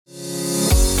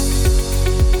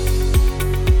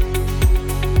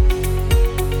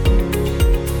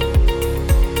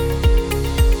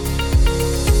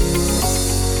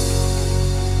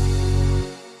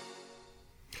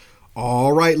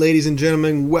right, ladies and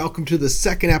gentlemen, welcome to the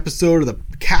second episode of the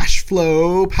Cash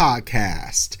Flow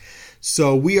Podcast.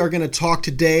 So we are going to talk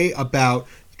today about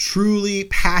truly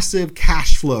passive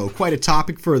cash flow, quite a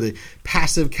topic for the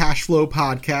Passive Cash Flow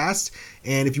Podcast.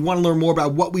 And if you want to learn more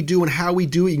about what we do and how we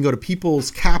do it, you can go to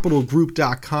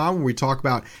peoplescapitalgroup.com, where we talk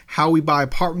about how we buy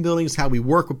apartment buildings, how we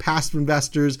work with passive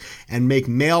investors, and make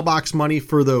mailbox money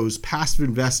for those passive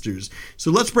investors. So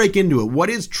let's break into it.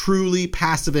 What is truly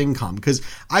passive income? Because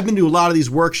I've been to a lot of these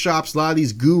workshops, a lot of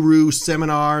these guru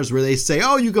seminars where they say,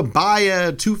 oh, you can buy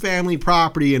a two-family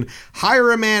property and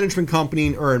hire a management company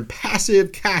and earn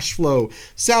passive cash flow.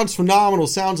 Sounds phenomenal.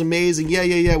 Sounds amazing.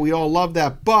 Yeah. We all love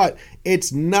that. But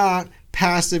it's not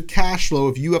passive cash flow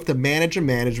if you have to manage a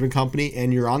management company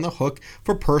and you're on the hook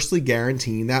for personally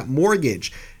guaranteeing that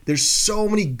mortgage. There's so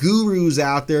many gurus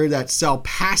out there that sell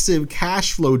passive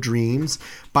cash flow dreams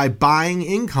by buying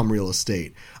income real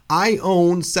estate. I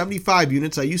own 75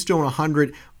 units. I used to own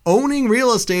 100. Owning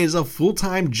real estate is a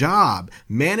full-time job.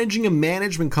 Managing a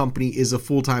management company is a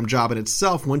full-time job in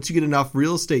itself once you get enough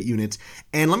real estate units.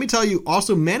 And let me tell you,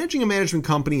 also managing a management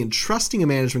company and trusting a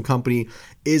management company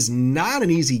is not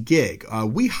an easy gig.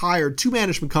 We hired two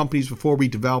management companies before we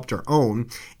developed our own,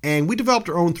 and we developed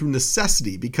our own through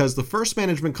necessity because the first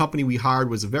management company we hired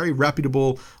was a very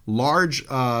reputable, large,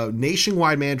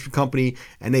 nationwide management company,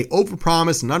 and they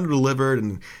overpromised and underdelivered,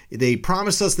 and they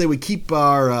promised us they would keep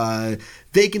our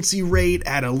vacancy rate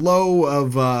at a low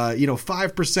of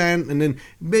 5%, and then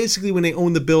basically when they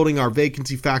owned the building, our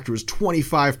vacancy factor was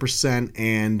 25%,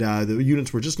 and the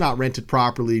units were just not rented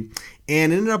properly,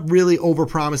 and ended up really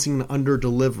overpromising and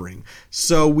under-delivering.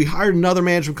 So we hired another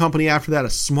management company after that, a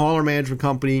smaller management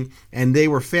company, and they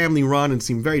were family-run and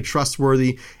seemed very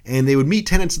trustworthy, and they would meet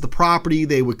tenants at the property,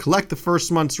 they would collect the first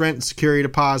month's rent and security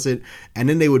deposit, and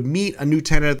then they would meet a new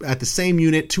tenant at the same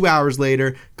unit 2 hours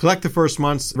later, collect the first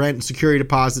month's rent and security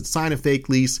deposit, sign a fake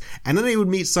lease, and then they would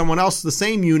meet someone else at the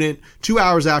same unit 2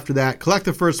 hours after that, collect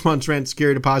the first month's rent,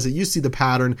 security deposit. You see the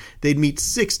pattern. They'd meet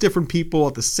 6 different people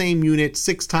at the same unit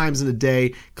 6 times in a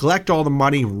day, collect all the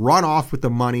money, run off with the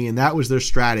money, and that was their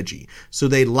strategy. So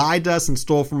they lied to us and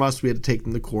stole from us. We had to take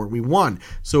them to court, and we won.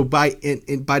 So by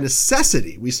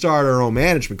necessity, we started our own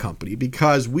management company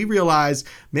because we realized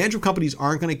management companies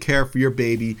aren't going to care for your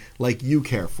baby like you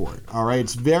care for it. All right,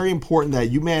 it's very important that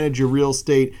you manage your real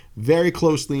estate very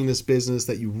closely in this business,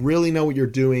 that you really know what you're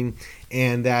doing,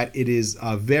 and that it is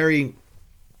very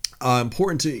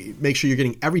important to make sure you're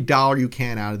getting every dollar you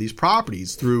can out of these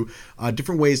properties through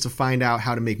different ways to find out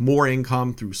how to make more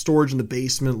income through storage in the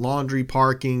basement, laundry,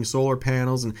 parking, solar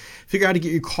panels, and figure out how to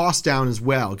get your costs down as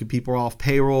well. Get people off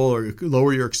payroll or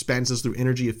lower your expenses through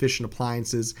energy efficient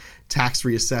appliances,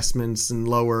 tax-free assessments, and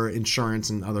lower insurance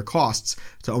and other costs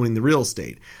to owning the real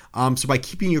estate. So by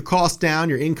keeping your costs down,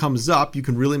 your income's up, you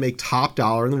can really make top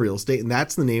dollar in the real estate, and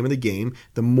that's the name of the game.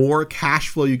 The more cash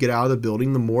flow you get out of the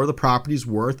building, the more the property's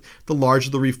worth, the larger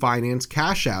the refinance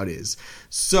cash out is.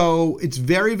 So it's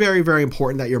very, very, very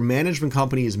important that your management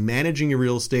company is managing your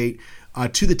real estate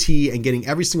to the T and getting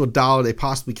every single dollar they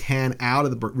possibly can out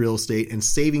of the real estate and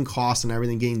saving costs and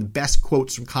everything, getting the best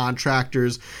quotes from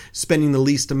contractors, spending the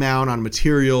least amount on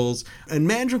materials. And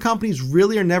management companies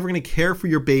really are never going to care for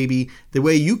your baby the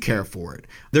way you care for it.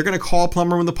 They're going to call a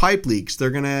plumber when the pipe leaks. They're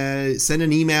going to send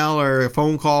an email or a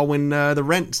phone call when the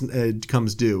rent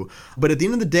comes due. But at the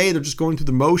end of the day, they're just going through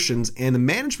the motions, and the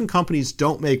management companies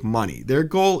don't make money. Their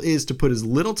goal is to put as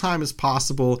little time as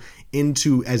possible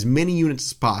into as many units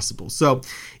as possible. So,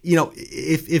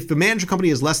 if the management company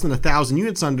has less than 1,000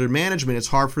 units under management, it's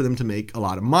hard for them to make a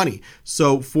lot of money.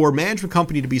 So for a management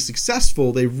company to be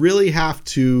successful, they really have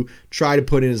to try to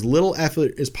put in as little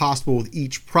effort as possible with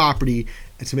each property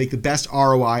to make the best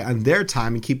ROI on their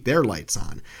time and keep their lights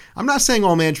on. I'm not saying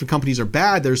all management companies are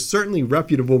bad. There's certainly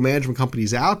reputable management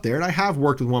companies out there, and I have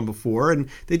worked with one before, and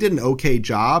they did an okay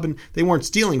job, and they weren't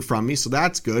stealing from me, so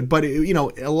that's good. But,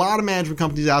 a lot of management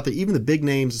companies out there, even the big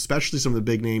names, especially some of the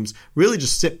big names, really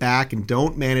just sit back and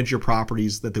don't manage your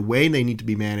properties the way they need to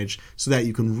be managed so that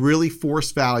you can really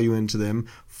force value into them,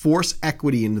 force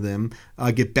equity into them,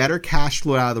 get better cash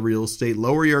flow out of the real estate,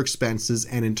 lower your expenses,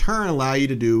 and in turn allow you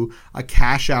to do a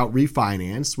cash out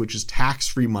refinance, which is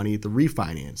tax-free money at the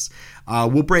refinance.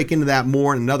 We'll break into that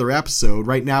more in another episode.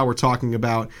 Right now we're talking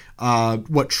about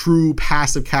what true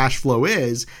passive cash flow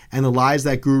is and the lies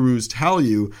that gurus tell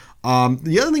you.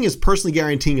 The other thing is personally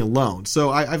guaranteeing a loan. So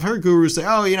I've heard gurus say,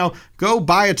 go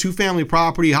buy a two-family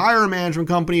property, hire a management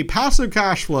company, passive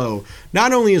cash flow.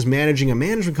 Not only is managing a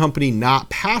management company not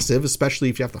passive, especially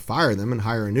if you have to fire them and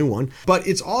hire a new one, but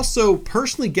it's also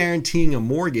personally guaranteeing a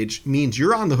mortgage means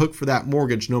you're on the hook for that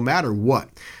mortgage no matter what.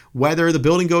 whether the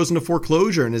building goes into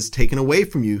foreclosure and is taken away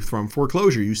from you from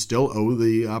foreclosure, you still owe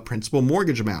the principal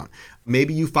mortgage amount.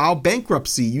 Maybe you file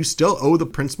bankruptcy, you still owe the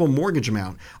principal mortgage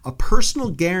amount. A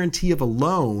personal guarantee of a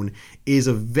loan is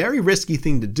a very risky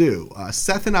thing to do.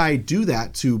 Seth and I do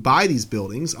that to buy these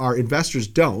buildings. Our investors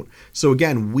don't. So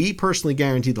again, we personally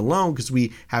guarantee the loan because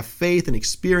we have faith and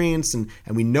experience and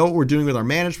we know what we're doing with our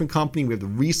management company. We have the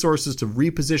resources to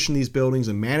reposition these buildings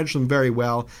and manage them very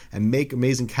well and make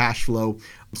amazing cash flow.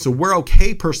 So we're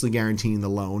okay personally guaranteeing the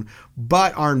loan,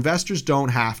 but our investors don't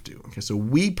have to. Okay, so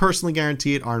we personally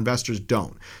guarantee it, our investors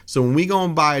don't. So when we go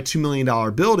and buy a $2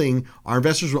 million building, our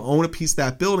investors will own a piece of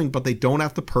that building, but they don't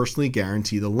have to personally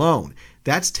guarantee the loan.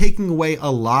 That's taking away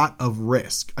a lot of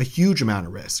risk, a huge amount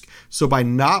of risk. So by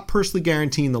not personally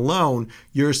guaranteeing the loan,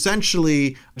 you're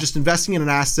essentially just investing in an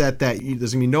asset that there's going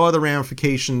to be no other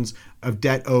ramifications of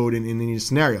debt owed in any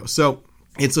scenario. So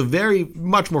it's a very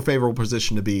much more favorable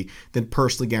position to be than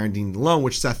personally guaranteeing the loan,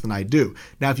 which Seth and I do.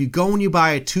 Now, if you go and you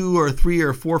buy a 2 or 3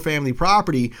 or 4 family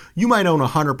property, you might own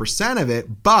 100% of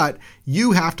it, but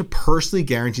you have to personally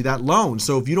guarantee that loan.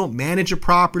 So if you don't manage it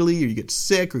properly, or you get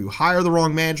sick, or you hire the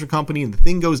wrong management company and the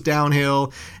thing goes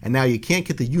downhill, and now you can't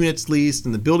get the units leased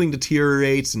and the building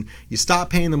deteriorates and you stop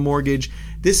paying the mortgage,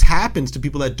 this happens to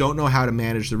people that don't know how to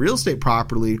manage the real estate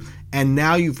properly. And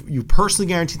now you personally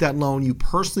guaranteed that loan, you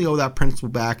personally owe that principal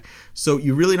back, so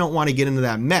you really don't want to get into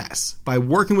that mess. By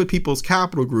working with People's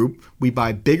Capital Group, we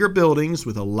buy bigger buildings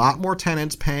with a lot more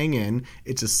tenants paying in.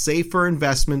 It's a safer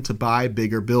investment to buy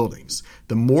bigger buildings.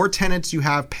 The more tenants you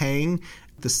have paying,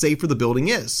 the safer the building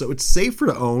is. So it's safer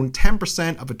to own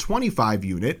 10% of a 25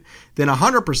 unit than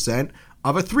 100%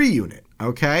 of a 3 unit,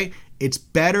 okay? It's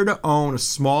better to own a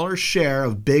smaller share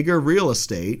of bigger real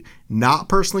estate, not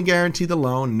personally guarantee the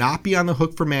loan, not be on the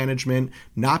hook for management,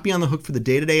 not be on the hook for the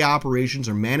day-to-day operations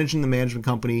or managing the management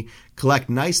company, collect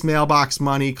nice mailbox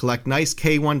money, collect nice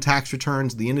K-1 tax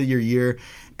returns at the end of your year,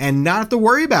 and not have to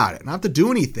worry about it, not have to do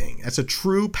anything. That's a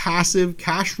true passive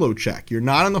cash flow check. You're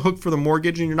not on the hook for the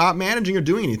mortgage and you're not managing or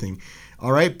doing anything.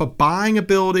 All right, but buying a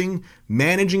building,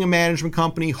 managing a management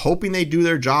company, hoping they do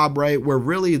their job right, where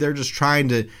really they're just trying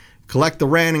to collect the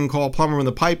rent and call a plumber when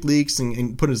the pipe leaks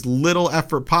and put as little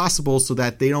effort possible so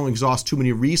that they don't exhaust too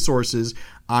many resources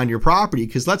on your property.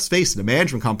 Because let's face it, a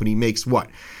management company makes what?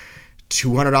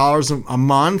 $200 a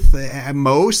month at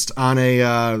most on a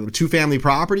 2-family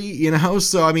property, you know?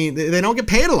 So, I mean, they don't get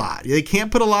paid a lot. They can't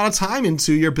put a lot of time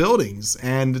into your buildings,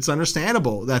 and it's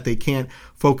understandable that they can't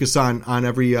focus on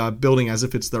every building as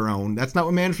if it's their own. That's not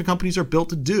what management companies are built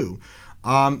to do.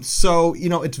 So, you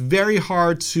know, it's very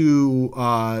hard to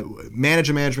manage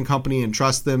a management company and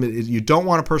trust them. You don't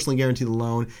want to personally guarantee the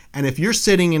loan. And if you're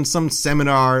sitting in some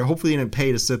seminar, hopefully you didn't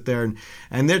pay to sit there,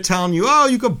 and they're telling you, oh,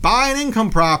 you could buy an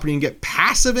income property and get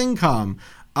passive income.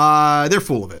 They're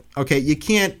full of it. Okay, you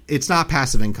can't, it's not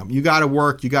passive income. You got to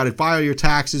work, you got to file your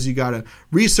taxes, you got to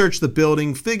research the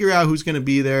building, figure out who's going to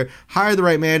be there, hire the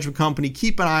right management company,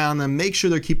 keep an eye on them, make sure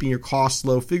they're keeping your costs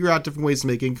low, figure out different ways to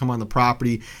make income on the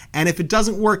property. And if it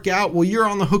doesn't work out, well, you're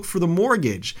on the hook for the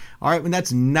mortgage. All right, and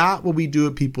that's not what we do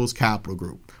at People's Capital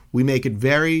Group. We make it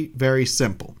very, very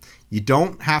simple. You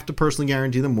don't have to personally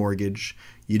guarantee the mortgage.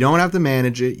 You don't have to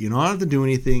manage it. You don't have to do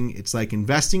anything. It's like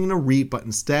investing in a REIT, but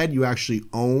instead you actually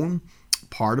own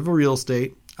part of a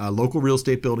local real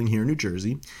estate building here in New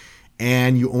Jersey,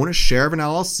 and you own a share of an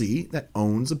LLC that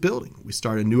owns a building. We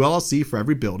start a new LLC for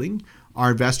every building.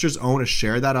 Our investors own a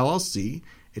share of that LLC.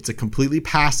 It's a completely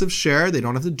passive share. They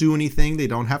don't have to do anything. They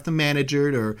don't have to manage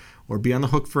it or be on the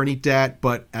hook for any debt.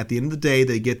 But at the end of the day,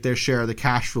 they get their share of the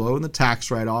cash flow and the tax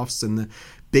write-offs and the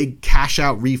big cash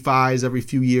out refis every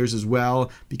few years as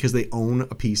well, because they own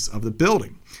a piece of the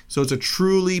building. So it's a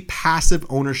truly passive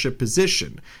ownership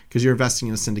position because you're investing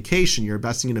in a syndication, you're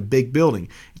investing in a big building.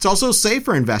 It's also a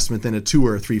safer investment than a 2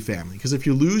 or a 3 family, because if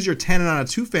you lose your tenant on a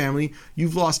 2 family,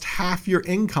 you've lost half your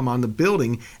income on the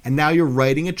building, and now you're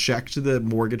writing a check to the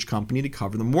mortgage company to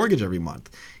cover the mortgage every month.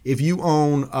 If you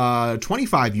own a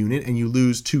 25 unit and you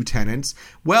lose 2 tenants,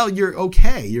 well, you're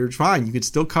okay. You're fine. You could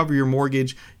still cover your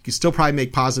mortgage. You can still probably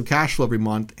make positive cash flow every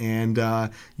month, and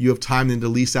you have time then to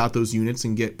lease out those units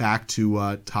and get back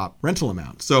to top rental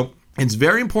amount. So it's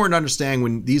very important to understand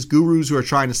when these gurus who are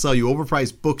trying to sell you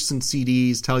overpriced books and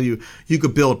CDs tell you you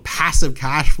could build passive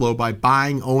cash flow by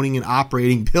buying, owning, and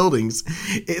operating buildings,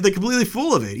 they're completely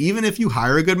full of it. Even if you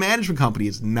hire a good management company,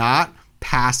 it's not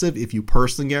passive. If you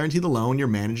personally guarantee the loan, you're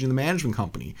managing the management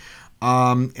company.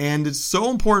 And it's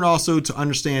so important also to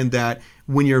understand that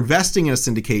when you're investing in a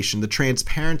syndication, the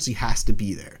transparency has to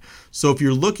be there. So if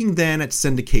you're looking then at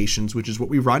syndications, which is what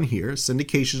we run here,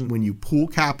 syndications when you pool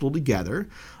capital together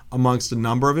amongst a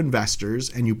number of investors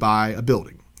and you buy a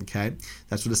building. Okay,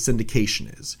 that's what a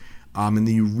syndication is. And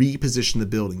then you reposition the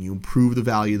building, you improve the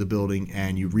value of the building,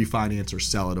 and you refinance or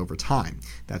sell it over time.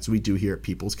 That's what we do here at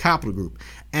People's Capital Group.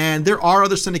 And there are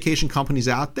other syndication companies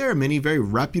out there, many very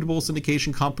reputable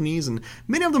syndication companies, and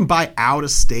many of them buy out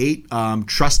of state,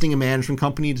 trusting a management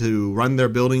company to run their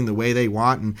building the way they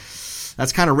want. And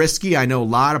that's kind of risky. I know a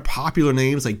lot of popular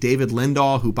names like David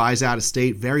Lindahl, who buys out of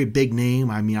state, very big name.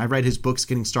 I mean, I read his books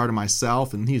getting started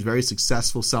myself, and he's very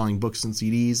successful selling books and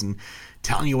CDs and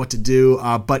telling you what to do.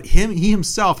 But he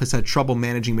himself has had trouble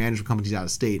managing management companies out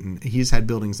of state, and he's had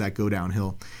buildings that go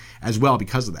downhill as well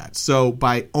because of that. So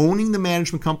by owning the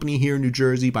management company here in New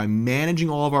Jersey, by managing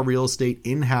all of our real estate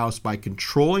in-house, by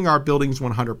controlling our buildings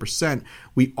 100%,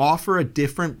 we offer a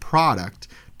different product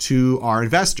to our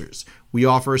investors. We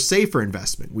offer a safer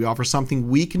investment. We offer something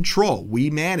we control, we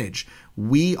manage.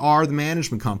 We are the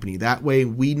management company. That way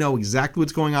we know exactly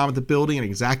what's going on with the building and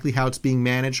exactly how it's being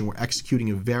managed, and we're executing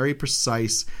a very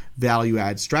precise value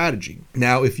add strategy.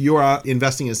 Now, if you're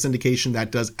investing in a syndication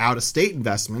that does out-of-state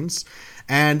investments,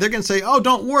 and they're going to say, oh,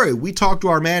 don't worry, we talk to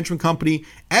our management company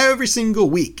every single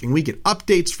week and we get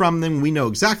updates from them. We know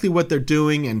exactly what they're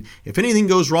doing. And if anything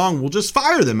goes wrong, we'll just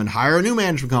fire them and hire a new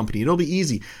management company. It'll be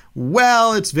easy.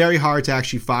 Well, it's very hard to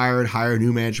actually fire and hire a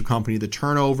new management company. The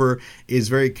turnover is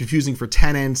very confusing for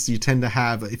tenants. You tend to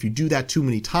have, if you do that too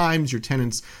many times, your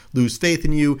tenants lose faith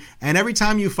in you. And every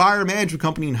time you fire a management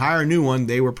company and hire a new one,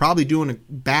 they were probably doing a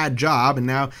bad job. And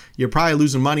now you're probably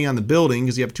losing money on the building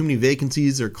because you have too many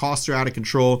vacancies, their costs are out of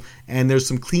control, and there's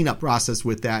some cleanup process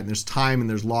with that. And there's time and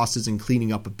there's losses in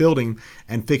cleaning up a building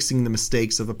and fixing the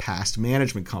mistakes of a past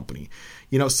management company.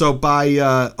 So by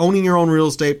owning your own real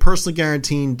estate, personally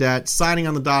guaranteeing debt, signing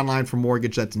on the dotted line for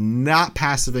mortgage, that's not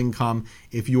passive income.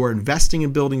 If you are investing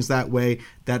in buildings that way,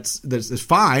 that's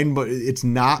fine, but it's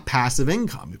not passive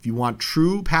income. If you want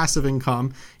true passive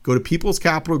income, go to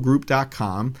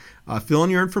peoplescapitalgroup.com, fill in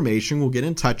your information. We'll get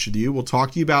in touch with you. We'll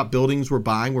talk to you about buildings we're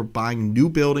buying. We're buying new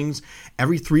buildings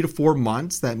every 3 to 4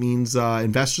 months. That means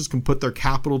investors can put their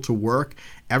capital to work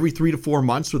every 3 to 4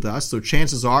 months with us. So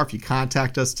chances are, if you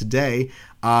contact us today,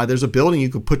 there's a building you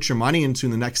could put your money into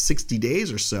in the next 60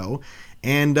 days or so.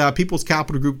 And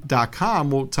peoplescapitalgroup.com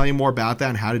will tell you more about that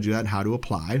and how to do that and how to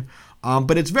apply.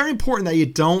 But it's very important that you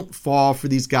don't fall for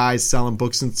these guys selling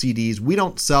books and CDs. We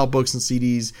don't sell books and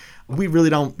CDs. We really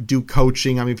don't do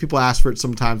coaching. I mean, people ask for it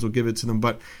sometimes, we'll give it to them,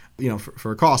 but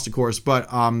for a cost, of course. But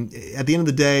at the end of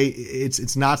the day,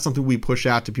 it's not something we push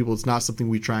out to people. It's not something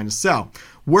we're trying to sell.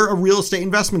 We're a real estate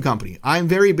investment company. I'm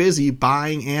very busy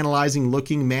buying, analyzing,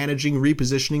 looking, managing,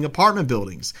 repositioning apartment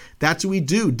buildings. That's what we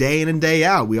do day in and day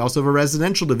out. We also have a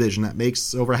residential division that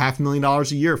makes over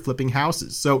 $500,000 a year flipping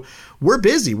houses. So we're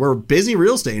busy. We're busy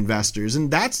real estate investors, and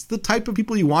that's the type of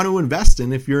people you want to invest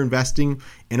in if you're investing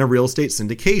in a real estate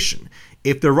syndication.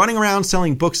 If they're running around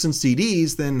selling books and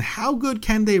CDs, then how good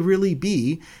can they really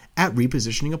be at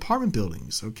repositioning apartment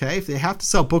buildings? Okay, if they have to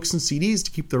sell books and CDs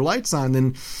to keep their lights on,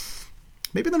 then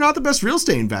maybe they're not the best real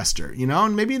estate investor,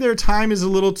 and maybe their time is a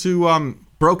little too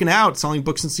broken out selling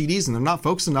books and CDs, and they're not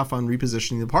focused enough on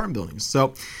repositioning the apartment buildings.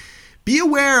 So be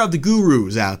aware of the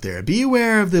gurus out there. Be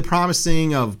aware of the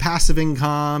promising of passive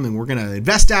income, and we're going to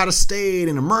invest out of state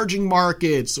in emerging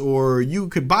markets, or you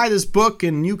could buy this book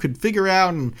and you could figure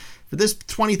out, and for this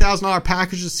 $20,000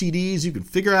 package of CDs, you can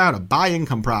figure out how to buy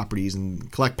income properties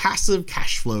and collect passive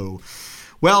cash flow.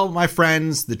 Well, my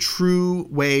friends, the true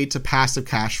way to passive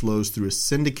cash flow is through a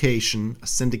syndication, a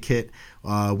syndicate.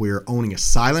 We're owning a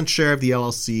silent share of the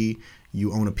LLC.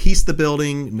 You own a piece of the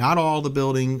building, not all the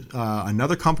building.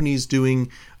 Another company is doing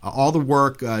all the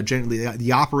work. Generally,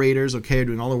 the operators, are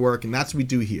doing all the work, and that's what we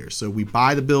do here. So we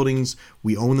buy the buildings,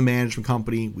 we own the management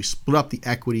company, we split up the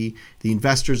equity. The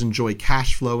investors enjoy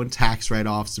cash flow and tax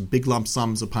write-offs and big lump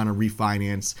sums upon a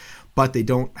refinance, but they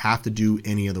don't have to do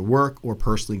any of the work or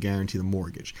personally guarantee the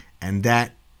mortgage. And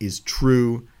that is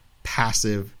true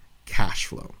passive cash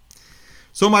flow.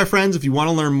 So, my friends, if you want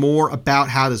to learn more about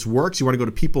how this works, you want to go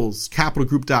to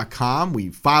peoplescapitalgroup.com. We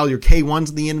file your K-1s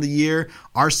at the end of the year.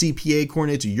 Our CPA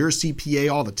coordinates your CPA.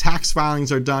 All the tax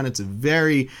filings are done. It's a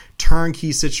very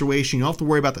turnkey situation. You don't have to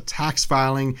worry about the tax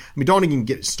filing. I mean, don't even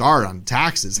get started on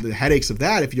taxes. The headaches of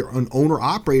that, if you're an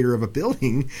owner-operator of a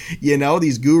building,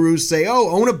 these gurus say, oh,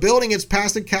 own a building, it's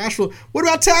passive cash flow. What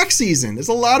about tax season? There's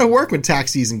a lot of work when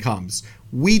tax season comes.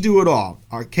 We do it all.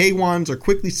 Our K-1s are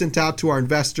quickly sent out to our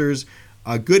investors.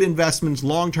 Good investments,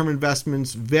 long-term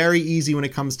investments, very easy when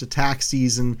it comes to tax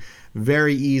season,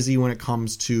 very easy when it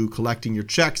comes to collecting your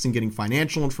checks and getting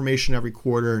financial information every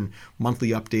quarter and monthly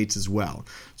updates as well.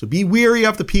 So be weary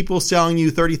of the people selling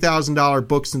you $30,000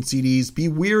 books and CDs. Be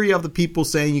weary of the people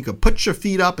saying you can put your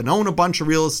feet up and own a bunch of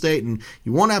real estate and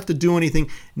you won't have to do anything.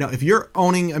 Now, if you're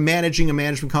owning and managing a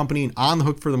management company and on the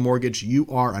hook for the mortgage, you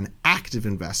are an active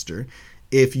investor.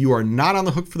 If you are not on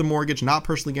the hook for the mortgage, not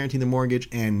personally guaranteeing the mortgage,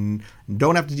 and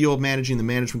don't have to deal with managing the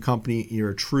management company, you're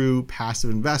a true passive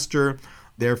investor.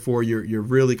 Therefore, you're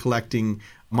really collecting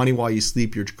money while you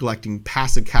sleep. You're collecting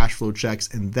passive cash flow checks,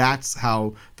 and that's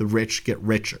how the rich get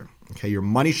richer. Okay, your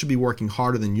money should be working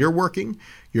harder than you're working.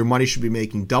 Your money should be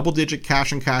making double-digit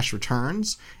cash-on-cash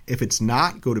returns. If it's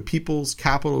not, go to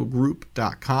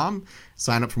peoplescapitalgroup.com,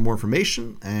 sign up for more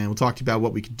information, and we'll talk to you about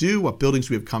what we could do, what buildings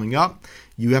we have coming up.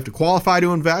 You have to qualify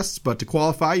to invest, but to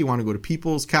qualify, you want to go to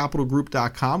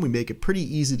peoplescapitalgroup.com. We make it pretty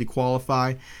easy to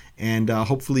qualify, and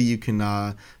hopefully you can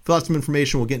fill out some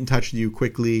information. We'll get in touch with you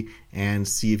quickly and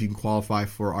see if you can qualify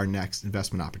for our next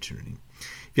investment opportunity.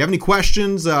 If you have any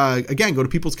questions, again, go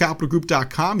to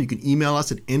peoplescapitalgroup.com. You can email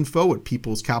us at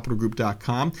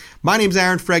info@peoplescapitalgroup.com. My name is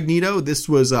Aaron Fragnito. This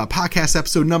was podcast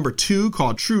episode number 2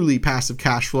 called Truly Passive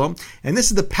Cash Flow. And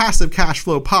this is the Passive Cash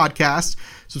Flow Podcast.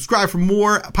 Subscribe for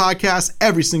more podcasts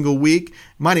every single week.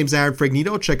 My name is Aaron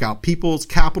Fragnito. Check out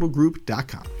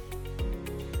peoplescapitalgroup.com.